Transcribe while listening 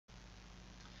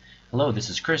Hello, this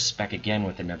is Chris back again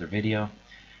with another video.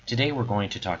 Today we're going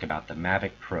to talk about the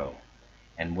Mavic Pro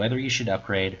and whether you should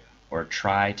upgrade or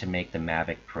try to make the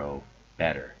Mavic Pro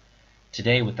better.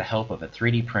 Today, with the help of a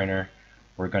 3D printer,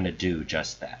 we're going to do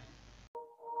just that.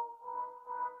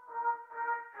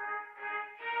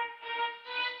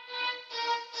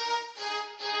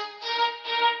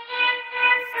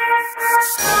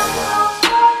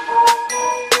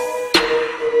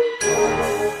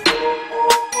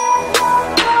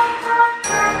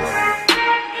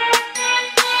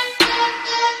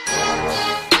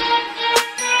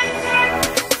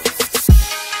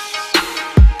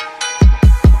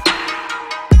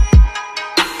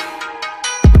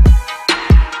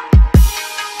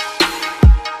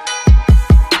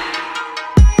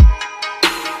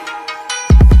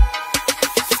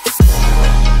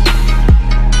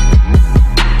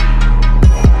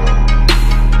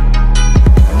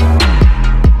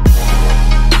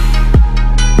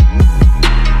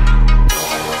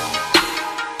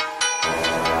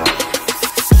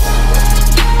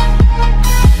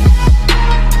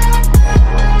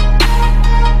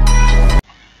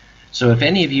 So if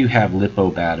any of you have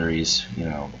LiPo batteries,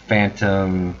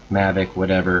 Phantom, Mavic,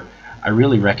 whatever, I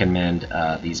really recommend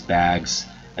these bags.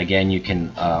 Again, you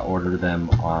can order them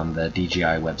on the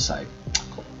DJI website.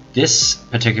 This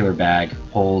particular bag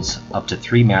holds up to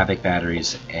 3 Mavic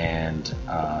batteries and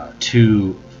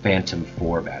 2 Phantom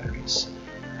 4 batteries.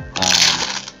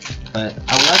 But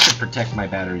I would like to protect my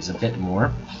batteries a bit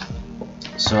more.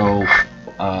 So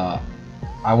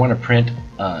I want to print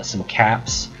some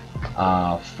caps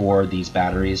for these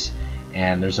batteries,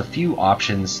 and there's a few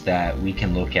options that we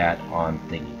can look at on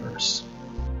Thingiverse.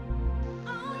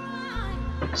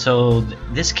 So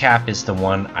this cap is the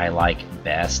one I like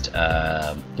best.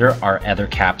 There are other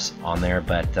caps on there,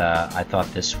 but I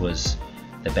thought this was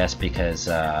the best because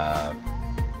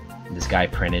this guy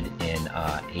printed in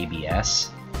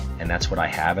ABS, and that's what I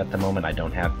have at the moment. I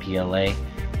don't have PLA,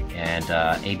 and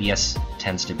ABS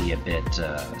tends to be a bit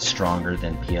stronger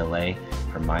than PLA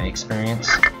from my experience.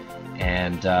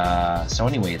 And so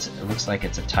anyway, it looks like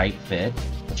it's a tight fit,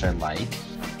 which I like.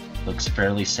 Looks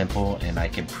fairly simple, and I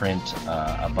can print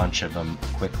a bunch of them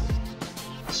quickly.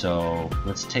 So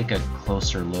let's take a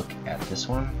closer look at this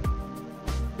one.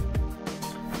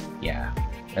 Yeah,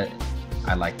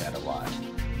 I like that a lot.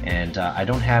 And I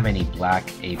don't have any black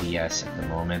ABS at the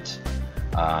moment,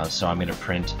 so I'm going to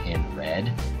print in red,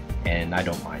 and I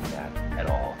don't mind that at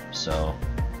all. So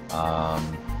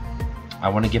I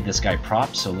want to give this guy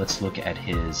props, so let's look at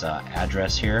his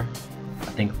address here. I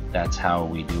think that's how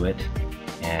we do it,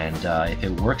 and if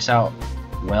it works out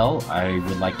well, I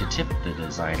would like to tip the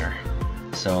designer.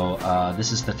 So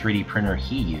this is the 3D printer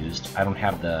he used. I don't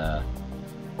have the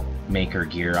maker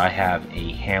gear. I have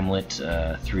a Hamlet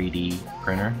 3D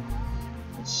printer.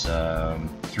 It's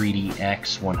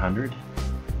 3DX100,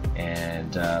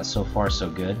 and so far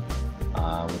so good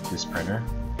with this printer.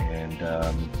 And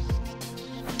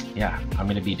yeah, I'm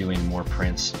going to be doing more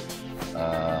prints,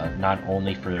 not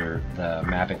only for the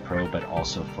Mavic Pro, but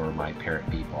also for my Parrot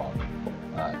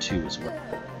Bebops too as well.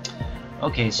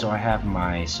 Okay, so I have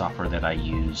my software that I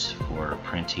use for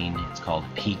printing. It's called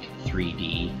Peak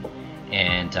 3D,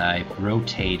 and I've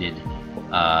rotated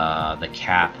the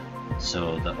cap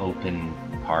so the open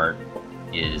part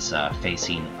is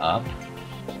facing up.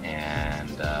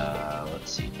 And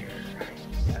let's see here.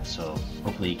 Yeah, so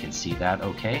hopefully you can see that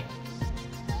okay.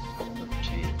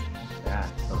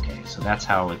 Okay, so that's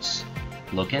how it's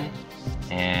looking,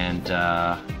 and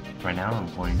right now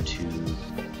I'm going to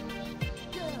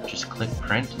just click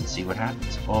print and see what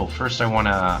happens. Oh, first I want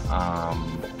to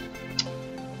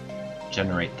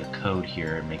generate the code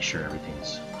here and make sure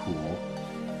everything's cool.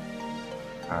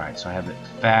 Alright, so I have it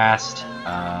fast,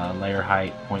 layer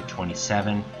height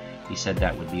 0.27. He said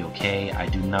that would be okay. I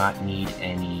do not need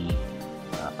any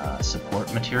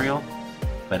support material,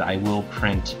 but I will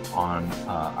print on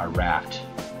a raft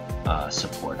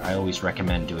support. I always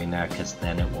recommend doing that because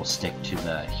then it will stick to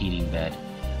the heating bed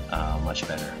much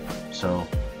better. So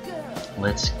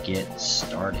let's get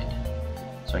started.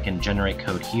 So I can generate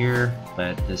code here,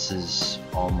 but this is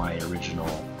all my original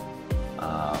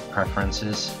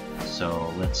preferences.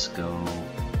 So let's go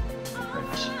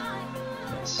print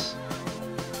this.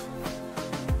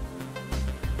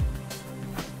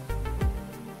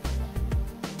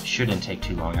 Shouldn't take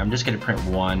too long. I'm just going to print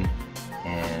one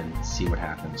and see what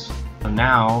happens. So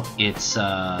now it's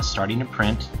starting to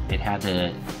print. It had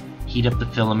to heat up the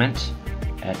filament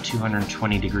at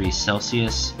 220 degrees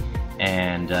Celsius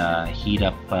and heat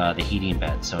up the heating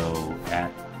bed. So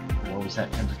at, what was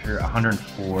that temperature?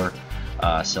 104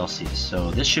 Celsius.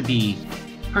 So this should be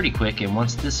pretty quick. And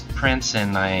once this prints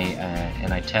and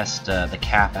I test the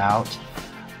cap out,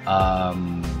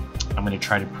 I'm going to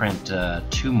try to print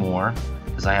 2 more,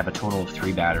 because I have a total of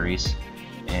 3 batteries.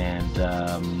 And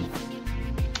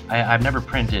I've never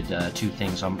printed 2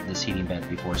 things on this heating bed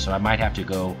before, so I might have to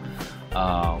go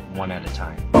one at a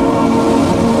time.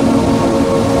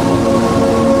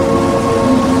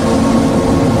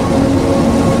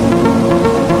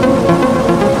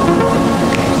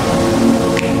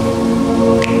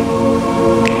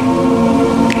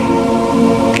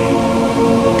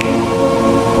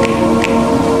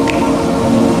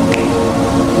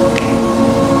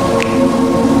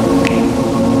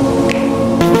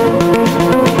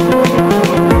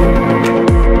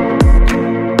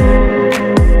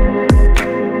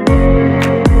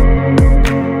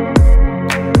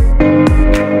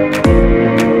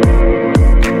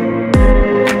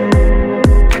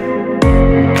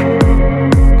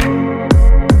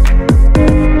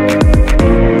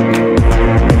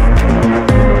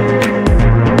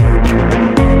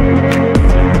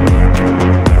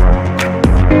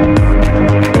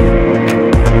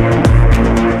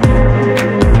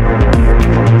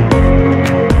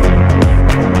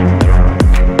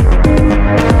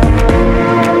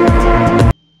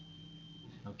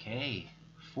 Okay,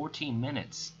 14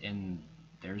 minutes, and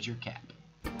there's your cap.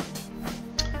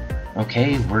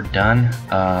 Okay, we're done.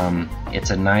 It's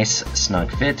a nice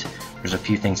snug fit. There's a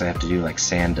few things I have to do, like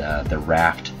sand the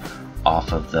raft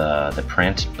off of the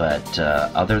print, but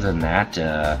other than that,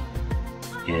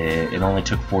 it only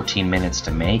took 14 minutes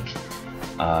to make.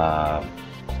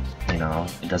 You know,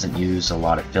 it doesn't use a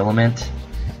lot of filament.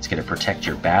 It's going to protect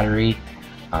your battery.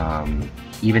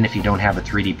 Even if you don't have a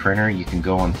 3D printer, you can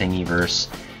go on Thingiverse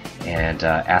and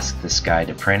ask this guy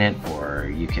to print it, or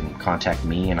you can contact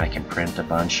me and I can print a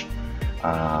bunch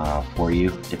for you,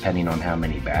 depending on how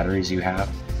many batteries you have.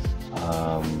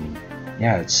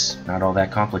 Yeah, it's not all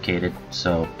that complicated.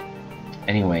 So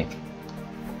anyway,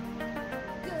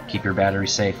 keep your battery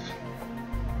safe.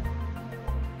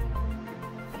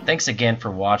 Thanks again for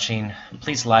watching.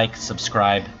 Please like,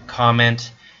 subscribe,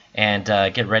 comment, and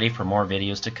get ready for more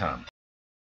videos to come.